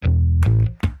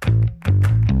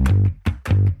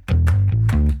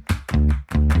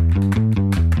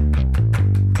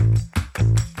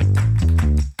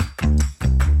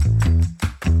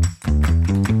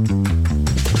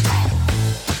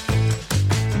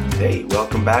Hey,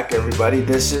 welcome back, everybody.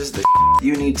 This is the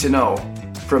you need to know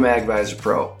from AgVisor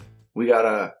Pro. We got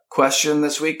a question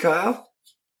this week, Kyle?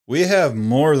 We have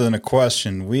more than a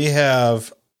question. We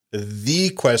have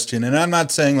the question, and I'm not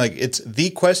saying like it's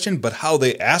the question, but how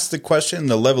they ask the question,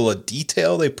 the level of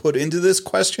detail they put into this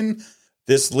question.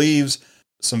 This leaves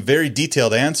some very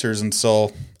detailed answers, and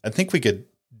so I think we could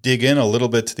dig in a little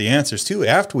bit to the answers too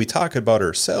after we talk about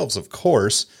ourselves, of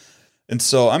course. And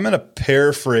so I'm going to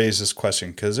paraphrase this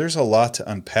question because there's a lot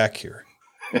to unpack here.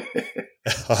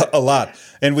 A lot.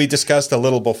 And we discussed a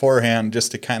little beforehand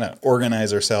just to kind of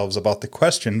organize ourselves about the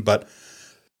question. But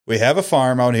we have a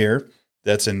farm out here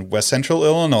that's in West Central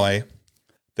Illinois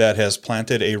that has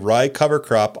planted a rye cover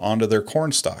crop onto their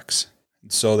corn stalks.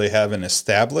 So they have an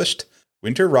established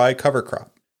winter rye cover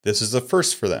crop. This is the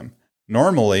first for them.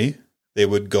 Normally, they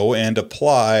would go and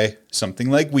apply something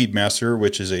like Weedmaster,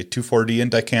 which is a 2,4-D and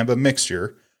dicamba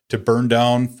mixture, to burn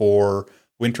down for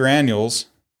winter annuals,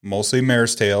 mostly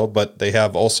mare's tail, but they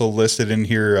have also listed in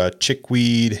here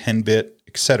chickweed, henbit,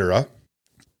 etc.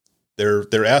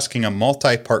 They're asking a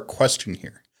multi-part question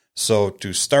here. So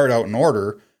to start out in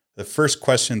order, the first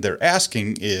question they're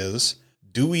asking is,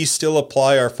 do we still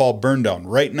apply our fall burn down?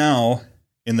 Right now,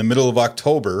 in the middle of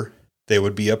October, they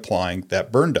would be applying that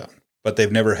burn down, but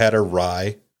they've never had a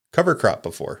rye cover crop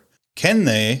before. Can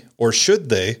they or should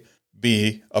they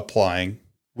be applying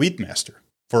Weedmaster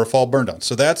for a fall burn down?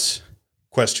 So that's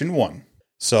question one.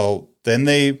 So then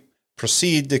they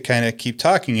proceed to kind of keep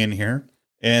talking in here,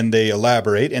 and they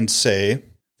elaborate and say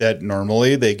that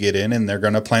normally they get in and they're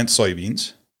going to plant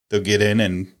soybeans. They'll get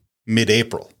in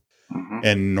mid-April. Mm-hmm.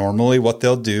 And normally what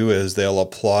they'll do is they'll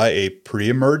apply a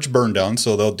pre-emerge burn down.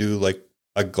 So they'll do like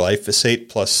a glyphosate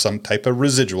plus some type of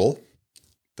residual.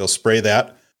 They'll spray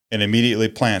that and immediately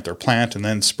plant and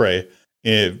then spray.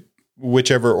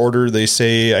 Whichever order they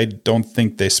say, I don't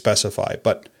think they specify,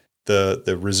 but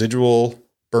the residual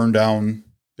burn down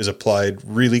is applied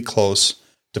really close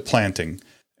to planting.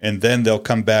 And then they'll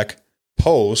come back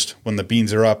post when the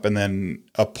beans are up and then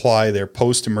apply their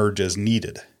post-emerge as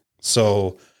needed.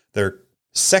 So their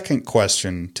second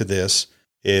question to this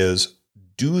is,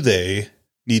 do they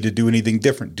need to do anything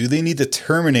different? Do they need to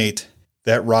terminate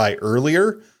that rye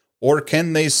earlier, or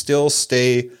can they still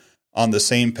stay on the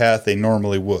same path they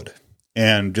normally would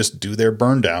and just do their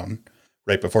burn down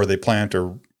right before they plant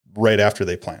or right after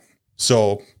they plant?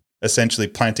 So essentially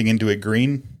planting into it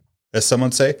green, as some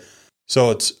would say.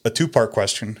 So it's a two-part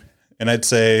question. And I'd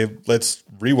say, let's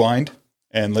rewind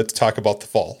and let's talk about the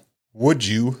fall. Would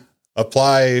you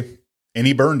apply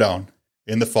any burn down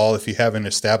in the fall if you have an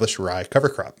established rye cover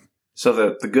crop? So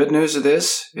the good news of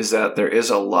this is that there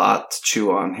is a lot to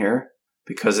chew on here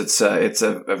because it's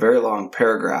a very long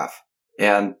paragraph.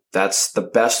 And that's the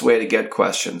best way to get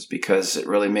questions because it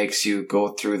really makes you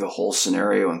go through the whole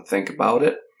scenario and think about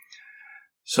it.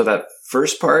 So that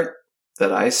first part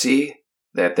that I see,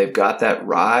 that they've got that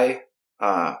rye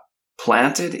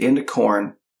planted into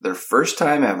corn, their first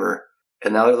time ever,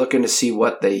 and now they're looking to see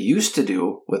what they used to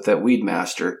do with that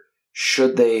Weedmaster.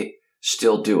 Should they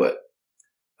still do it?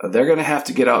 They're going to have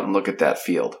to get out and look at that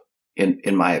field,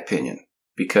 in my opinion,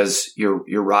 because your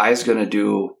rye is going to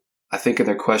do, I think in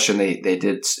their question, they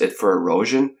did it for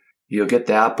erosion. You'll get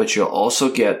that, but you'll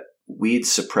also get weed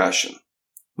suppression.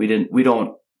 We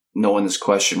don't know in this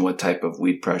question what type of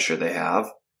weed pressure they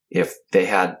have. If they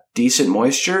had decent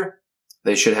moisture,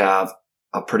 they should have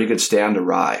a pretty good stand of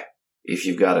rye. If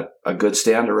you've got a good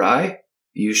stand of rye,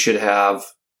 you should have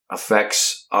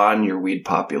effects on your weed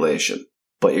population.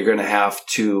 But you're going to have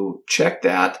to check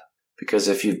that because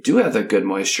if you do have that good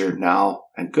moisture now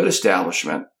and good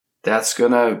establishment, that's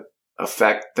going to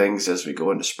affect things as we go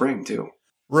into spring too.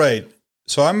 Right.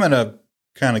 So I'm going to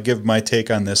kind of give my take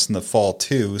on this in the fall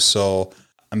too. So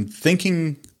I'm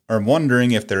thinking or I'm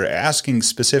wondering if they're asking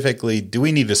specifically, do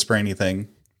we need to spray anything?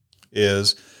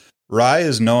 Is rye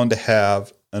is known to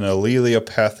have an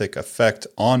allelopathic effect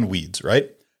on weeds,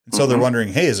 right? And so they're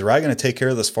wondering, hey, is the rye going to take care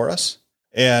of this for us?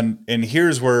 And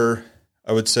here's where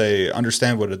I would say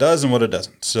understand what it does and what it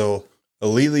doesn't. So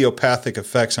allelopathic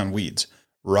effects on weeds.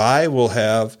 Rye will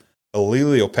have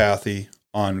allelopathy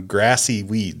on grassy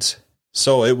weeds.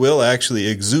 So it will actually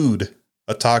exude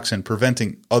a toxin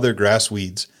preventing other grass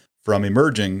weeds from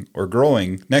emerging or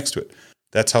growing next to it.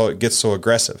 That's how it gets so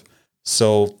aggressive.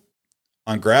 So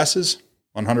on grasses,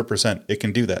 100%, it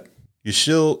can do that. You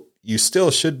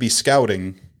still should be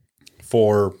scouting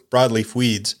for broadleaf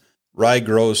weeds. Rye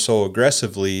grows so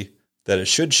aggressively that it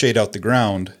should shade out the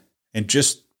ground. And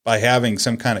just by having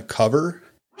some kind of cover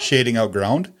shading out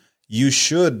ground, you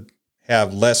should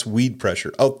have less weed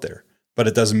pressure out there. but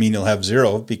it doesn't mean you'll have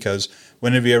zero, because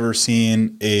when have you ever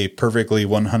seen a perfectly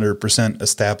 100%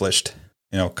 established,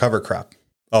 cover crop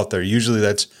out there? Usually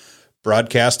that's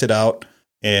broadcasted out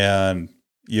and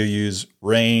you use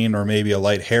rain or maybe a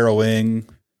light harrowing,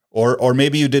 or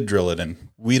maybe you did drill it in.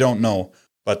 We don't know,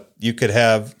 but you could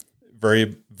have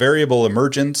very variable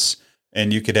emergence,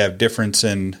 and you could have difference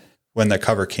in when the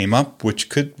cover came up, which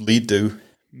could lead to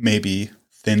maybe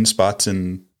thin spots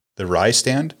in the rye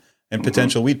stand and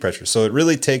potential weed pressure. So it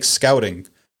really takes scouting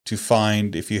to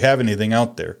find if you have anything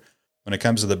out there. When it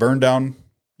comes to the burn down,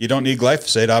 you don't need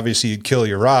glyphosate. Obviously, you'd kill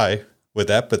your rye with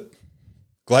that, but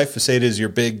glyphosate is your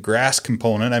big grass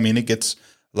component. I mean, it gets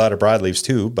a lot of broadleaves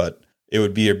too, but it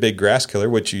would be your big grass killer,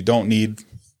 which you don't need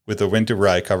with a winter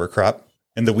rye cover crop.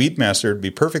 And the Weed Master would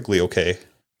be perfectly okay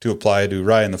to apply to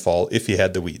rye in the fall if you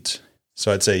had the weeds.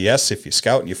 So I'd say yes, if you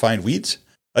scout and you find weeds,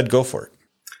 I'd go for it.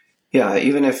 Yeah,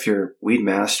 even if your Weed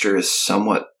Master is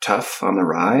somewhat tough on the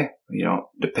rye,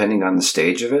 depending on the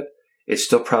stage of it, it's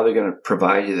still probably going to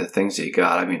provide you the things that you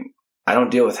got. I mean, I don't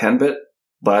deal with henbit,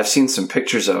 but I've seen some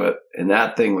pictures of it, and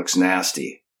that thing looks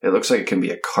nasty. It looks like it can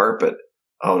be a carpet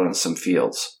out on some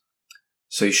fields.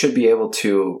 So you should be able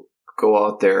to go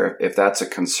out there if that's a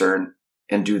concern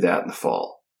and do that in the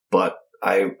fall. But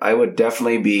I would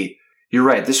definitely you're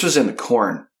right, this was in the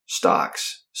corn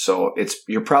stalks. So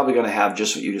you're probably going to have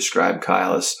just what you described,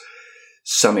 Kyle, is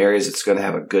some areas it's going to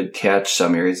have a good catch,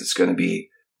 some areas it's going to be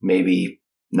maybe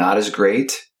not as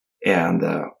great. And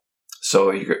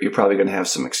so you're probably going to have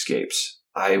some escapes.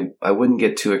 I wouldn't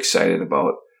get too excited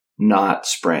about not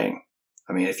spraying.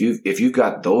 I mean, if you've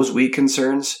got those weed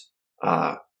concerns,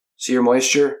 see your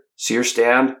moisture, see your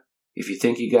stand. If you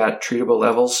think you got treatable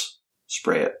levels,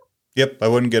 spray it. Yep, I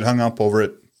wouldn't get hung up over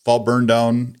it. Fall burn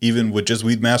down, even with just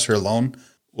Weed Master alone,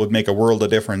 would make a world of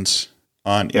difference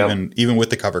on even with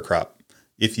the cover crop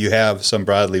if you have some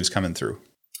broadleaves coming through.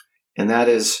 And that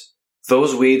is,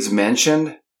 those weeds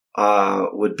mentioned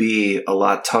would be a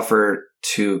lot tougher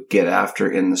to get after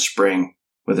in the spring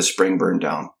with a spring burn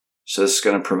down. So this is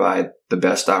going to provide the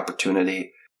best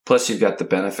opportunity. Plus, you've got the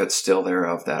benefits still there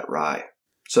of that rye.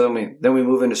 So then we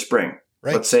move into spring.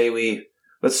 Right.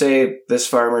 Let's say this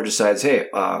farmer decides, hey,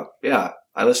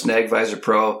 I listened to AgVisor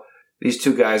Pro. These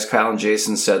two guys, Kyle and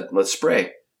Jason, said, let's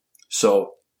spray.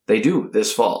 So they do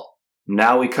this fall.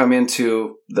 Now we come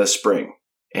into the spring,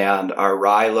 and our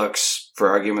rye looks, for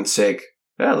argument's sake,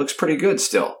 it looks pretty good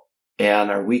still.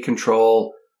 And our weed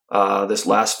control this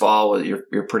last fall,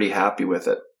 you're pretty happy with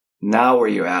it. Now where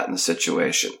you at in the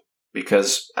situation?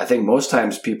 Because I think most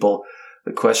times people,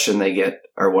 the question they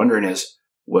are wondering is,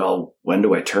 well, when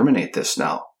do I terminate this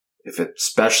now?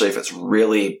 Especially if it's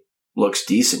really looks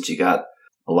decent, you got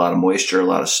a lot of moisture, a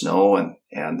lot of snow,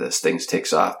 and this thing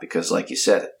takes off because, like you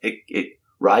said,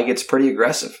 rye gets pretty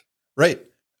aggressive. Right.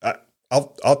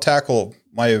 I'll tackle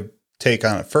my take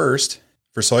on it first.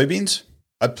 For soybeans,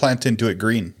 I'd plant into it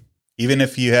green. Even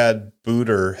if you had boot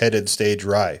or headed stage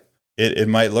rye, it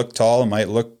might look tall, it might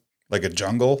look like a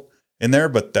jungle in there,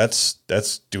 but that's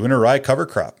doing a rye cover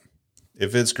crop.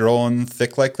 If it's growing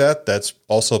thick like that, that's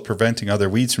also preventing other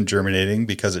weeds from germinating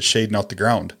because it's shading out the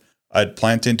ground. I'd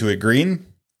plant into it green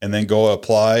and then go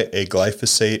apply a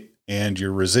glyphosate and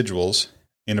your residuals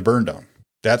in a burn down.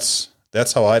 That's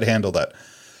how I'd handle that.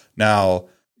 Now,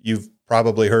 you've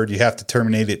probably heard you have to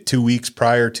terminate it 2 weeks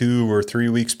prior to or 3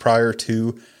 weeks prior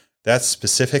to. That's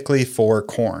specifically for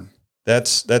corn.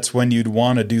 That's when you'd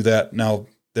want to do that. Now,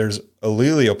 there's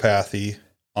allelopathy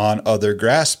on other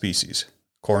grass species.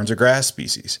 Corn's a grass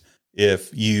species.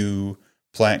 If you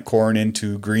plant corn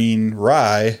into green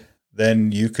rye,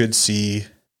 then you could see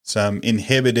some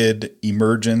inhibited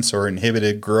emergence or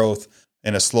inhibited growth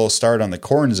and a slow start on the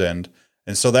corn's end.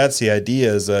 And so that's the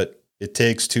idea, is that it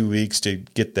takes 2 weeks to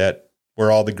get that where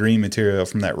all the green material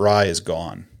from that rye is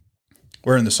gone.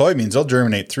 Where in the soybeans, they'll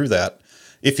germinate through that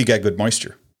if you got good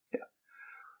moisture. Yeah.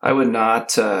 I would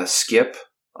not skip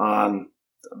on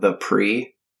the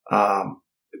pre,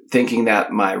 thinking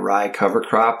that my rye cover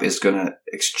crop is going to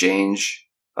exchange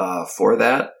for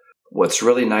that. What's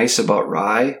really nice about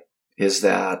rye is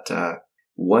that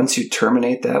once you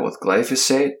terminate that with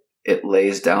glyphosate, it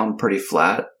lays down pretty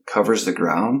flat, covers the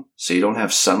ground, so you don't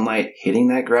have sunlight hitting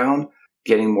that ground,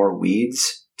 getting more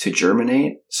weeds to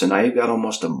germinate. So now you've got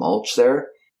almost a mulch there.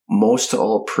 Most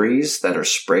all pre's that are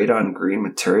sprayed on green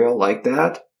material like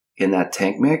that in that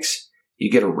tank mix,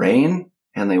 you get a rain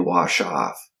and they wash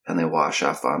off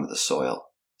onto the soil.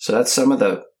 So that's some of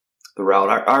the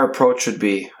route. Our approach would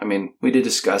be, we did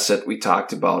discuss it. We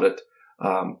talked about it.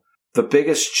 The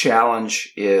biggest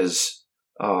challenge is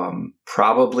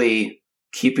probably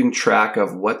keeping track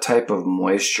of what type of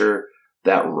moisture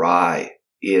that rye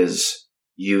is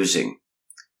using,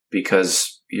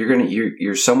 because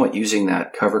you're somewhat using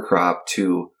that cover crop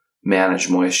to manage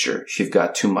moisture. If you've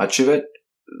got too much of it,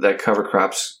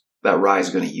 that rye is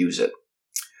going to use it.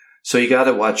 So you got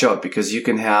to watch out, because you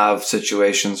can have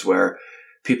situations where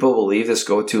people will leave this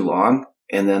go too long,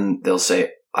 and then they'll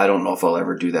say, I don't know if I'll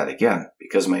ever do that again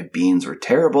because my beans were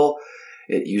terrible.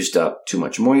 It used up too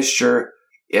much moisture.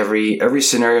 Every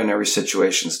scenario and every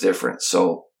situation is different.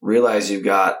 So realize you've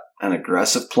got an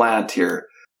aggressive plant here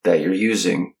that you're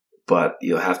using, but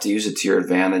you'll have to use it to your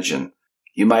advantage. And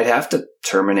you might have to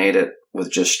terminate it with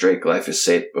just straight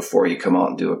glyphosate before you come out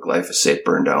and do a glyphosate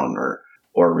burn down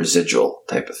or residual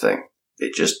type of thing.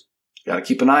 It just got to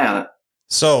keep an eye on it.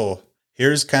 So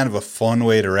here's kind of a fun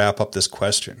way to wrap up this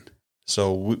question.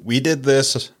 So we did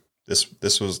this.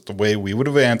 This was the way we would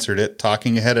have answered it,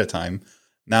 talking ahead of time.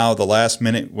 Now, the last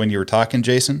minute when you were talking,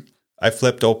 Jason, I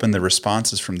flipped open the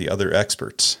responses from the other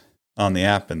experts on the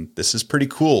app, and this is pretty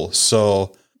cool.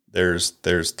 So there's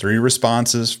 3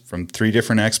 responses from 3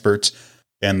 different experts,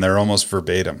 and they're almost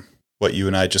verbatim what you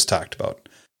and I just talked about.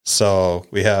 So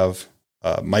we have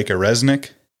Micah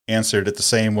Resnick answered it the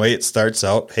same way. It starts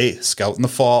out, hey, scout in the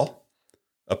fall,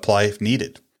 apply if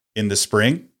needed. In the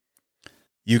spring,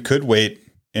 you could wait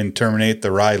and terminate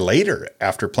the rye later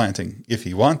after planting if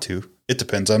you want to. It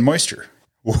depends on moisture.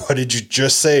 What did you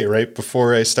just say right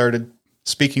before I started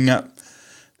speaking up?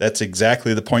 That's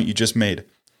exactly the point you just made.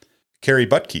 Carrie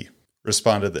Butke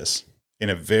responded this in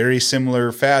a very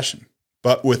similar fashion,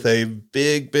 but with a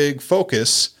big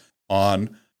focus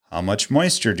on how much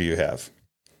moisture do you have.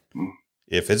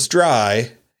 If it's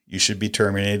dry, you should be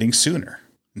terminating sooner.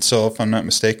 And so if I'm not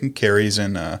mistaken, Carrie's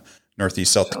in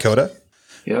Northeast South Dakota,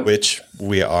 yep, which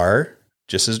we are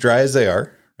just as dry as they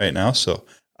are right now. So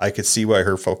I could see why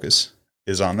her focus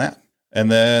is on that.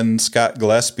 And then Scott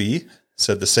Gillespie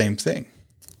said the same thing.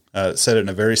 Said it in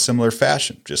a very similar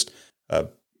fashion. Just,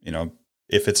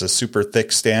 if it's a super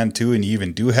thick stand too, and you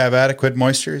even do have adequate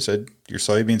moisture, said your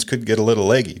soybeans could get a little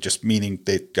leggy, just meaning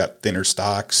they've got thinner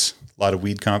stalks, a lot of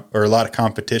a lot of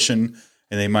competition,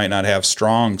 and they might not have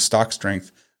strong stalk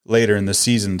strength later in the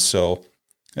season. So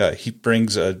he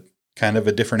brings a kind of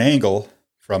a different angle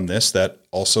from this that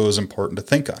also is important to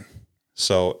think on.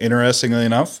 So interestingly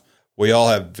enough, we all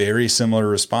have very similar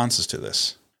responses to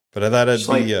this. But I thought it'd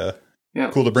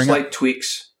be cool to bring up.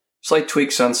 Slight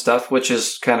tweaks on stuff, which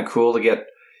is kind of cool to get.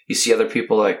 You see other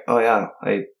people like, oh yeah,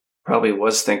 I probably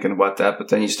was thinking about that, but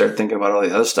then you start thinking about all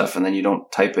the other stuff, and then you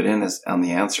don't type it in as on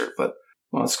the answer. But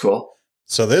well, that's cool.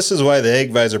 So this is why the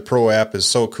AgVisor Pro app is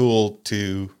so cool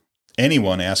to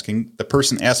anyone asking. The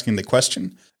person asking the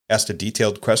question asked a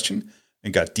detailed question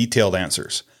and got detailed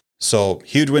answers. So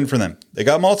huge win for them. They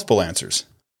got multiple answers.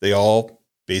 They all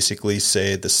basically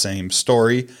say the same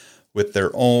story with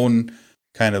their own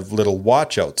kind of little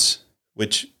watch-outs,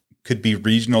 which could be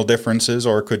regional differences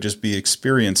or could just be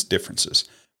experience differences.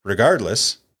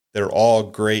 Regardless, they're all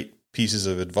great pieces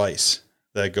of advice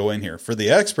that go in here. For the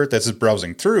expert that's just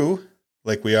browsing through,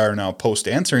 like we are now post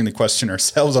answering the question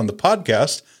ourselves on the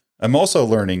podcast, I'm also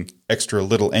learning extra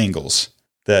little angles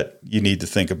that you need to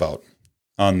think about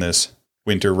on this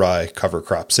winter rye cover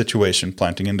crop situation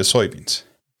planting into soybeans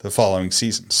the following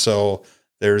season. So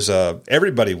there's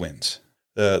everybody wins.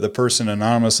 The person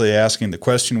anonymously asking the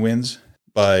question wins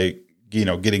by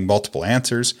getting multiple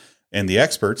answers, and the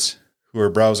experts who are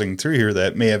browsing through here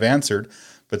that may have answered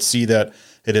but see that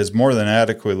it has more than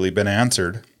adequately been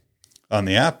answered on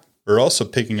the app are also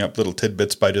picking up little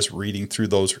tidbits by just reading through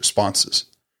those responses.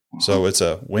 So it's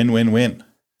a win-win-win.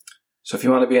 So if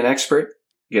you want to be an expert,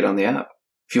 get on the app.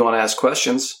 If you want to ask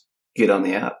questions, get on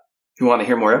the app. If you want to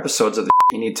hear more episodes of the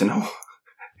you need to know,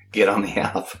 get on the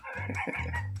app.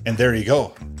 And there you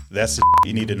go. That's the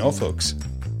you need to know, folks.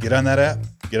 Get on that app.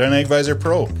 Get on AgVisor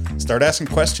Pro. Start asking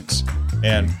questions.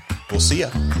 And we'll see ya.